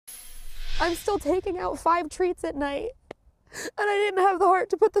I'm still taking out 5 treats at night, and I didn't have the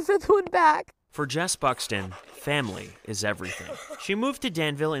heart to put the 5th one back. For Jess Buxton, family is everything. She moved to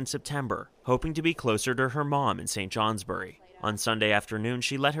Danville in September, hoping to be closer to her mom in St. Johnsbury. On Sunday afternoon,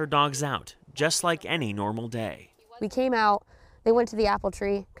 she let her dogs out, just like any normal day. We came out, they went to the apple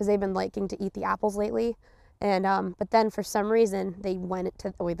tree because they've been liking to eat the apples lately. And but then for some reason they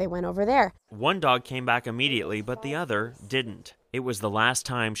went over there. One dog came back immediately, but the other didn't. It was the last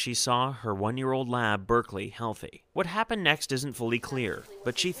time she saw her 1-year-old lab, Berkeley, healthy. What happened next isn't fully clear,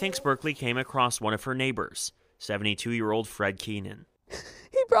 but she thinks Berkeley came across one of her neighbors, 72-year-old Fred Keenan.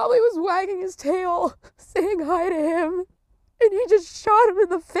 He probably was wagging his tail, saying hi to him, and he just shot him in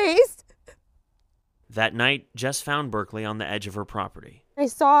the face. That night, Jess found Berkeley on the edge of her property. I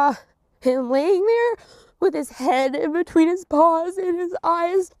saw him laying there with his head in between his paws and his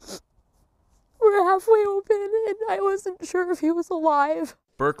eyes were halfway open, and I wasn't sure if he was alive.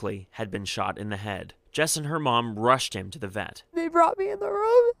 Berkeley had been shot in the head. Jess and her mom rushed him to the vet. They brought me in the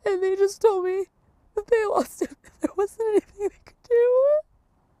room, and they just told me that they lost him. There wasn't anything they could do.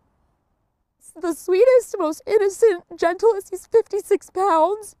 It's the sweetest, most innocent, gentlest. He's 56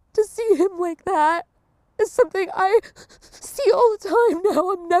 pounds. To see him like that is something I see all the time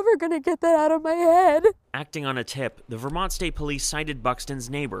now. I'm never going to get that out of my head. Acting on a tip, the Vermont State Police cited Buxton's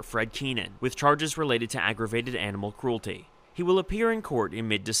neighbor, Fred Keenan, with charges related to aggravated animal cruelty. He will appear in court in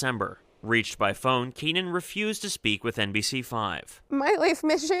mid-December. Reached by phone, Keenan refused to speak with NBC5. My life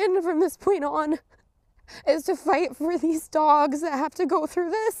mission from this point on is to fight for these dogs that have to go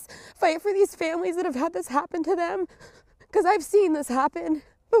through this, fight for these families that have had this happen to them, because I've seen this happen.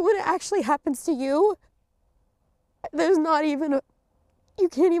 But when it actually happens to you, there's not even you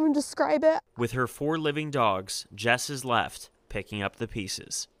can't even describe it. With her 4 living dogs, Jess is left picking up the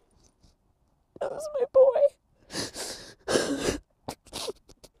pieces. That was my boy.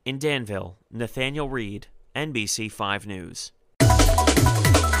 In Danville, Nathaniel Reed, NBC5 News.